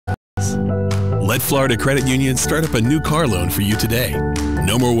Let Florida Credit Union start up a new car loan for you today.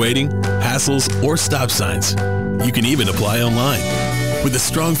 No more waiting, hassles, or stop signs. You can even apply online. With a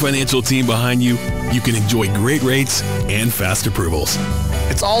strong financial team behind you, you can enjoy great rates and fast approvals.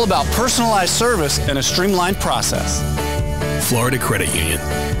 It's all about personalized service and a streamlined process. Florida Credit Union,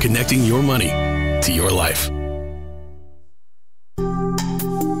 connecting your money to your life.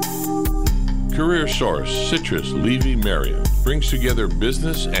 Career Source, Citrus, Levy, Marion brings together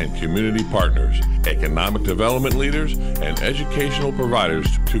business and community partners, economic development leaders, and educational providers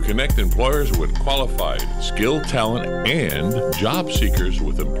to connect employers with qualified, skilled talent and job seekers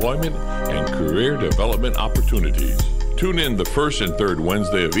with employment and career development opportunities. Tune in the first and third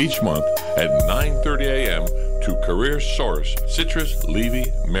Wednesday of each month at 9:30 a.m. to Career Source, Citrus, Levy,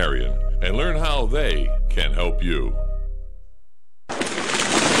 Marion, and learn how they can help you.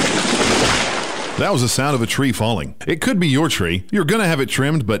 That was the sound of a tree falling. It could be your tree. You're going to have it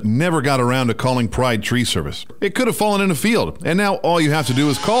trimmed, but never got around to calling Pride Tree Service. It could have fallen in a field, and now all you have to do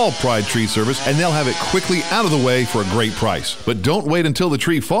is call Pride Tree Service, and they'll have it quickly out of the way for a great price. But don't wait until the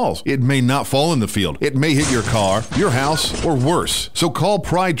tree falls. It may not fall in the field. It may hit your car, your house, or worse. So call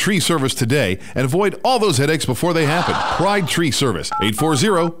Pride Tree Service today and avoid all those headaches before they happen. Pride Tree Service,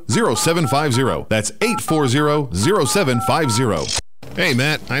 840-0750. That's 840-0750. Hey,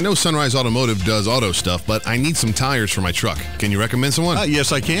 Matt, I know Sunrise Automotive does auto stuff, but I need some tires for my truck. Can you recommend someone?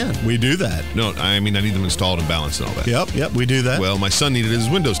 Yes, I can. We do that. No, I mean I need them installed and balanced and all that. Yep, we do that. Well, my son needed his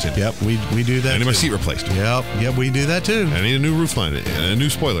windows tinted. Yep, we do that. I need my too. seat replaced. Yep, we do that too. I need a new roof line, and a new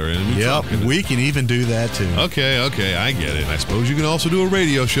spoiler, and a new truck. We can even do that too. Okay, I get it. I suppose you can also do a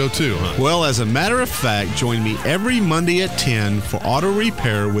radio show too, huh? Well, as a matter of fact, join me every Monday at 10 for auto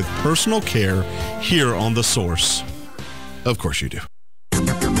repair with personal care here on The Source. Of course you do.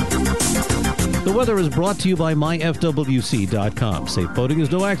 The weather is brought to you by myfwc.com. Safe boating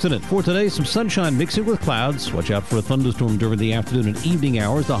is no accident. For today, some sunshine mixing with clouds. Watch out for a thunderstorm during the afternoon and evening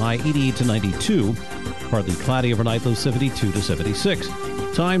hours. The high 88 to 92. Partly cloudy overnight, low 72 to 76.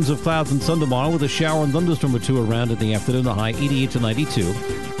 Times of clouds and sun tomorrow with a shower and thunderstorm or two around in the afternoon. The high 88 to 92.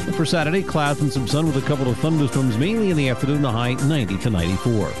 And for Saturday, clouds and some sun with a couple of thunderstorms mainly in the afternoon. The high 90 to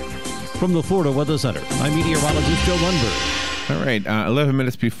 94. From the Florida Weather Center, I'm meteorologist Joe Lundberg. All right, 11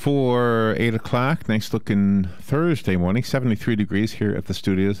 minutes before 8 o'clock. Nice looking Thursday morning, 73 degrees here at the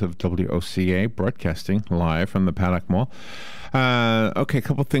studios of WOCA, broadcasting live from the Paddock Mall. Okay, a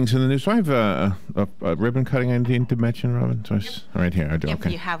couple things in the news. Do I have a ribbon cutting I need to mention, Robin? Yep. Right here, I do. Yep,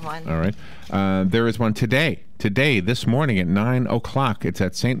 okay. You have one. All right. There is one today, this morning at 9 o'clock. It's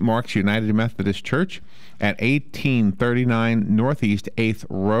at St. Mark's United Methodist Church at 1839 Northeast 8th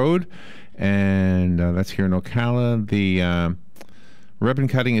Road. And that's here in Ocala. The ribbon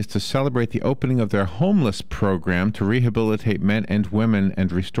cutting is to celebrate the opening of their homeless program to rehabilitate men and women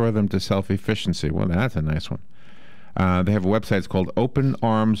and restore them to self-efficiency. Well, that's a nice one. They have a website. It's called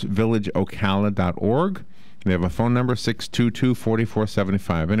openarmsvillageocala.org. They have a phone number,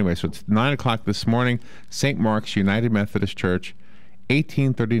 622-4475. Anyway, so it's 9 o'clock this morning, St. Mark's United Methodist Church,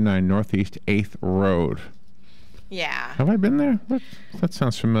 1839 Northeast 8th Road. Yeah. Have I been there? That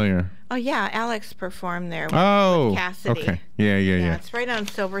sounds familiar. Oh, yeah. Alex performed there with Cassidy. Okay. Yeah. It's right on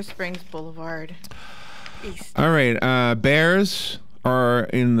Silver Springs Boulevard. East. All right. Bears are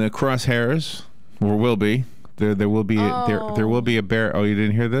in the crosshairs, or will be. There will be there will be a bear. Oh, you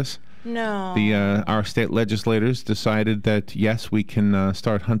didn't hear this? No. Our state legislators decided that yes, we can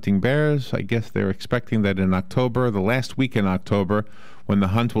start hunting bears. I guess they're expecting that in October, the last week in October, when the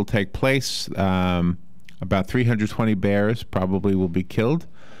hunt will take place. About 320 bears probably will be killed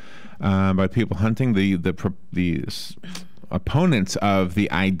by people hunting. The opponents of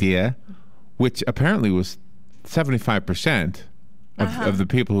the idea, which apparently was 75% of the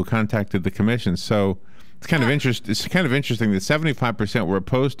people who contacted the commission. So it's kind of It's kind of interesting that 75% were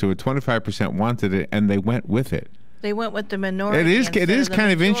opposed to it, 25% wanted it, and they went with it. They went with the minority. It is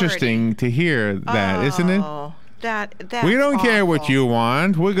kind of interesting to hear that, isn't it? That's we don't care awful. what you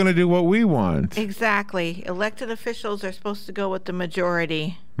want. We're going to do what we want. Exactly. Elected officials are supposed to go with the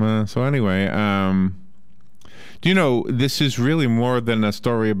majority. So anyway, do you know, this is really more than a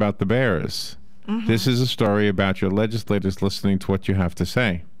story about the bears. Mm-hmm. This is a story about your legislators listening to what you have to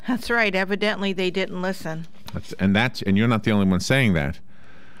say. That's right. Evidently, they didn't listen. And you're not the only one saying that.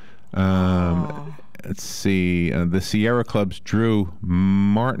 Let's see. The Sierra Club's Drew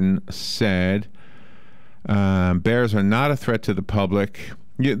Martin said, bears are not a threat to the public.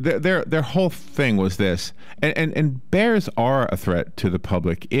 Their whole thing was this, and bears are a threat to the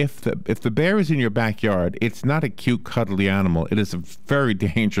public. If the bear is in your backyard, it's not a cute, cuddly animal. It is a very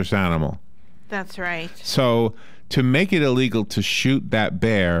dangerous animal. That's right. So to make it illegal to shoot that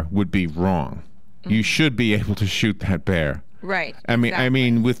bear would be wrong. You should be able to shoot that bear. Right. I mean,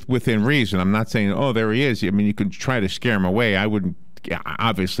 exactly. within reason. I'm not saying, oh, there he is. I mean, you can try to scare him away. I wouldn't.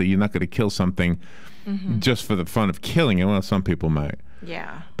 Obviously, you're not going to kill something just for the fun of killing it. Well, some people might.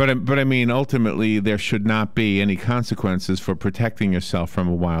 Yeah. But I mean, ultimately, there should not be any consequences for protecting yourself from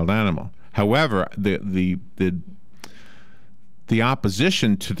a wild animal. However, the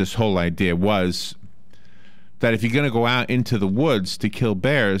opposition to this whole idea was that if you're going to go out into the woods to kill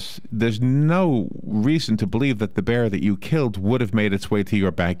bears, there's no reason to believe that the bear that you killed would have made its way to your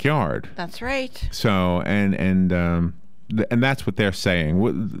backyard. That's right. So, and that's what they're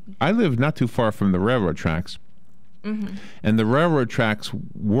saying. I live not too far from the railroad tracks. And the railroad tracks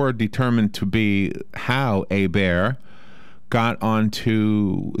were determined to be how a bear got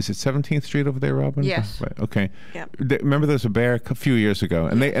onto, is it 17th Street over there, Robin? Yes. Right, okay. Yep. Remember there was a bear a few years ago,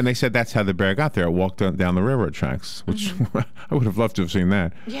 and they said that's how the bear got there. It walked down the railroad tracks, which I would have loved to have seen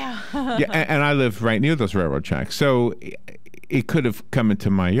that. Yeah. Yeah, and I live right near those railroad tracks, so it could have come into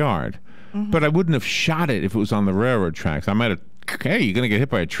my yard. But I wouldn't have shot it if it was on the railroad tracks. I might have, hey, you're going to get hit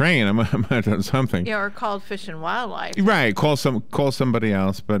by a train. I might have done something. Yeah, or called Fish and Wildlife. Right, call somebody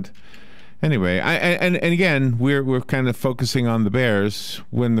else, but... Anyway, and again, we're kind of focusing on the bears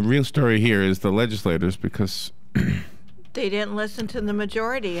when the real story here is the legislators, because they didn't listen to the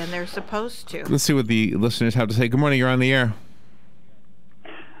majority, and they're supposed to. Let's see what the listeners have to say. Good morning, you're on the air.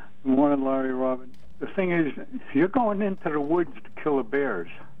 Good morning, Larry, Robin. The thing is, you're going into the woods to kill the bears.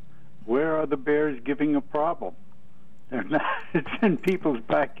 Where are the bears giving a problem? They're not, it's in people's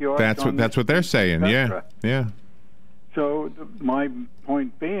backyards. That's what they're saying. Yeah, yeah. So my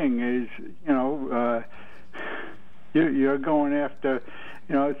point being is, you're going after,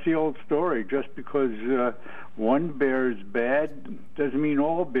 it's the old story. Just because one bear is bad doesn't mean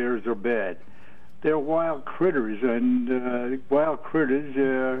all bears are bad. They're wild critters, and wild critters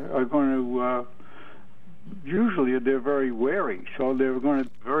are going to, usually they're very wary, so they're going to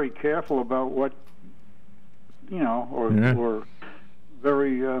be very careful about what, or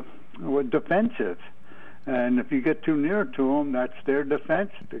very defensive. And if you get too near to them, that's their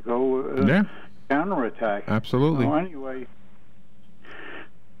defense to go counterattack. Absolutely. So anyway,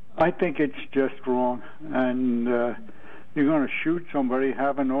 I think it's just wrong. And you're going to shoot somebody,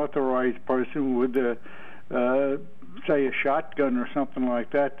 have an authorized person with say a shotgun or something like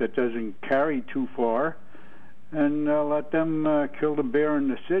that doesn't carry too far, and let them kill the bear in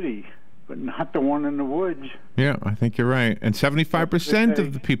the city, but not the one in the woods. Yeah, I think you're right. And 75%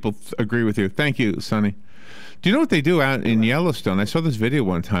 of the people agree with you. Thank you, Sonny. Do you know what they do out in Yellowstone? I saw this video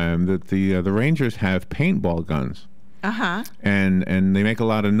one time that the rangers have paintball guns. And they make a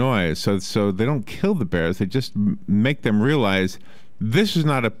lot of noise. So they don't kill the bears. They just make them realize this is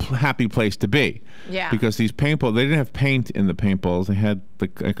not a happy place to be. Yeah. Because these paintballs, they didn't have paint in the paintballs. They had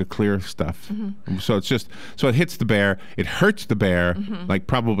like a clear stuff. So it's just, so it hits the bear. It hurts the bear, like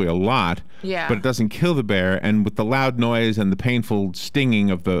probably a lot. Yeah. But it doesn't kill the bear. And with the loud noise and the painful stinging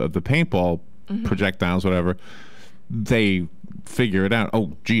of the paintball projectiles, whatever, they figure it out.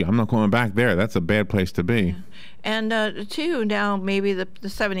 Oh, gee, I'm not going back there. That's a bad place to be. And too, now maybe the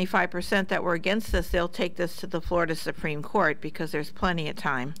 75% that were against this, they'll take this to the Florida Supreme Court, because there's plenty of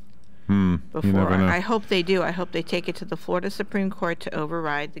time before. You never know. I hope they do. I hope they take it to the Florida Supreme Court to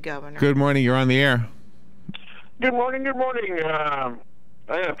override the governor. Good morning. You're on the air. Good morning. Good morning. I'm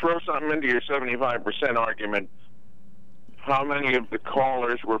going to throw something into your 75% argument. How many of the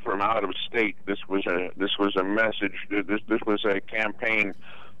callers were from out of state? This was a message. This was a campaign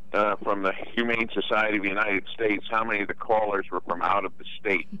from the Humane Society of the United States. How many of the callers were from out of the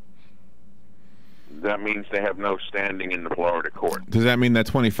state? That means they have no standing in the Florida court. Does that mean that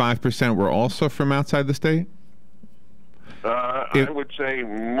 25% were also from outside the state? I would say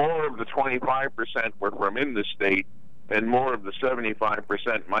more of the 25% were from in the state, and more of the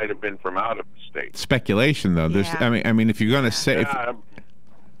 75% might have been from out of the state. Speculation, though. There's, I mean, if you're going to say,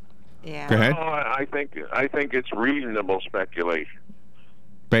 yeah. Go ahead. No, I think it's reasonable speculation.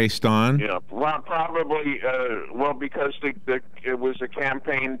 Based on? Yeah, probably. Well, because it was a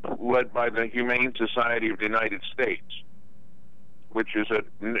campaign led by the Humane Society of the United States, which is a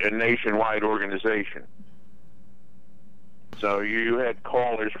nationwide organization. So you had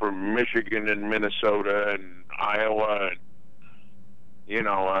callers from Michigan and Minnesota and Iowa, and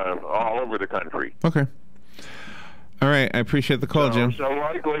all over the country. Okay. All right. I appreciate the call, Jim. So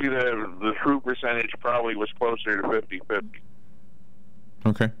likely the true percentage probably was closer to 50-50.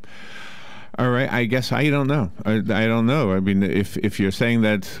 Okay. All right. I guess I don't know. I don't know. I mean, if you're saying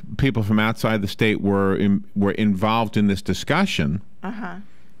that people from outside the state were involved in this discussion,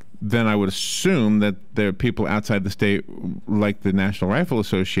 then I would assume that there are people outside the state, like the National Rifle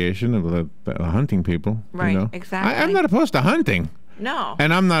Association, of the hunting people. Right, you know? exactly. I'm not opposed to hunting. No.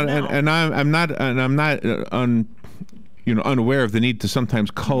 And I'm not, no. and I'm not unaware of the need to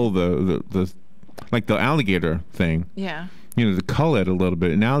sometimes cull the like the alligator thing. Yeah. To cull it a little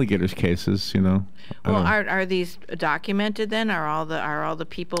bit in alligators' cases. Well, are these documented then? Are all the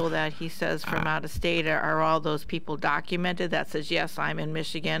people that he says from out of state, are all those people documented that says, yes, I'm in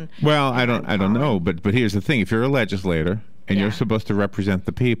Michigan? Well, I don't know, but here's the thing: if you're a legislator and you're supposed to represent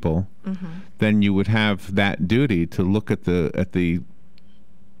the people, then you would have that duty to look at the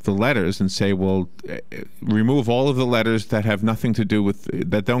letters and say, well, remove all of the letters that have nothing to do with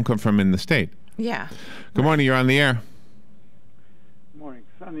that don't come from in the state. Yeah. Good morning. You're on the air. Morning,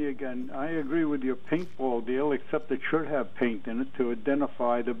 Sonny again. I agree with your paintball deal, except it should have paint in it to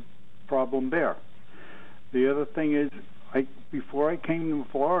identify the problem bear. The other thing is, before I came to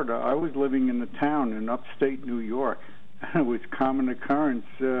Florida, I was living in the town in upstate New York. It was common occurrence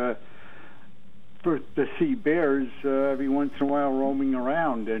to see bears every once in a while roaming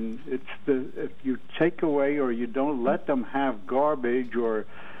around, and if you take away or you don't let them have garbage, or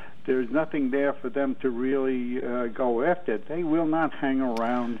there's nothing there for them to really go after, they will not hang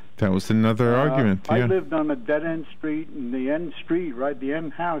around. That was another argument. Yeah. I lived on a dead-end street, and the end street, right, the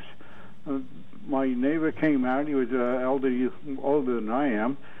end house, my neighbor came out. He was older than I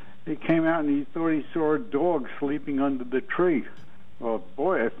am. He came out and he thought he saw a dog sleeping under the tree. Well,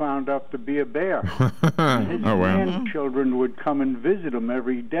 boy, I found out to be a bear. His grandchildren would come and visit him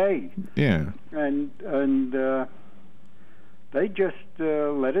every day. Yeah. And they just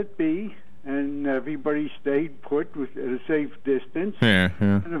let it be, and everybody stayed put at a safe distance. Yeah.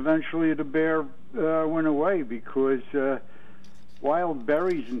 And eventually the bear went away, because wild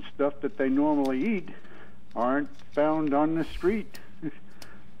berries and stuff that they normally eat aren't found on the street.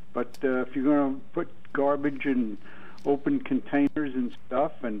 But if you're going to put garbage in open containers and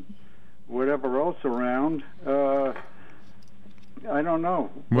stuff and whatever else around, I don't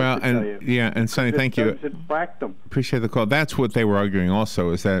know. Well, and Sonny, thank you. Appreciate the call. That's what they were arguing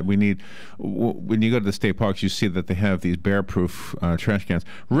also, is that we need, when you go to the state parks, you see that they have these bear-proof trash cans.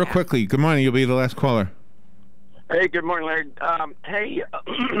 Real quickly, good morning. You'll be the last caller. Hey, good morning, Larry. Hey,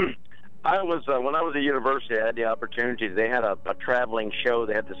 I was when I was at university, I had the opportunity. They had a traveling show.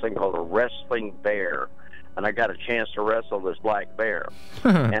 They had this thing called a wrestling bear, and I got a chance to wrestle this black bear.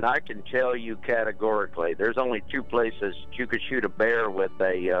 And I can tell you categorically, there's only two places you could shoot a bear with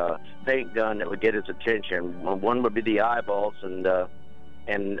a paint gun that would get his attention. One would be the eyeballs,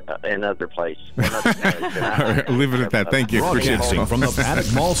 and another place. Leave it at that. Thank you. Broadcasting from the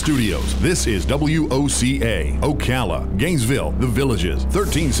Paddock Mall Studios, this is WOCA, Ocala, Gainesville, The Villages,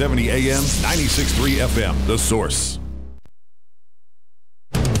 1370 AM, 96.3 FM, The Source.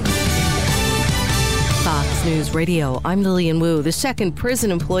 Fox News Radio, I'm Lillian Wu. The second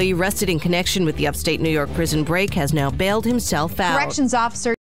prison employee arrested in connection with the upstate New York prison break has now bailed himself out. Corrections officer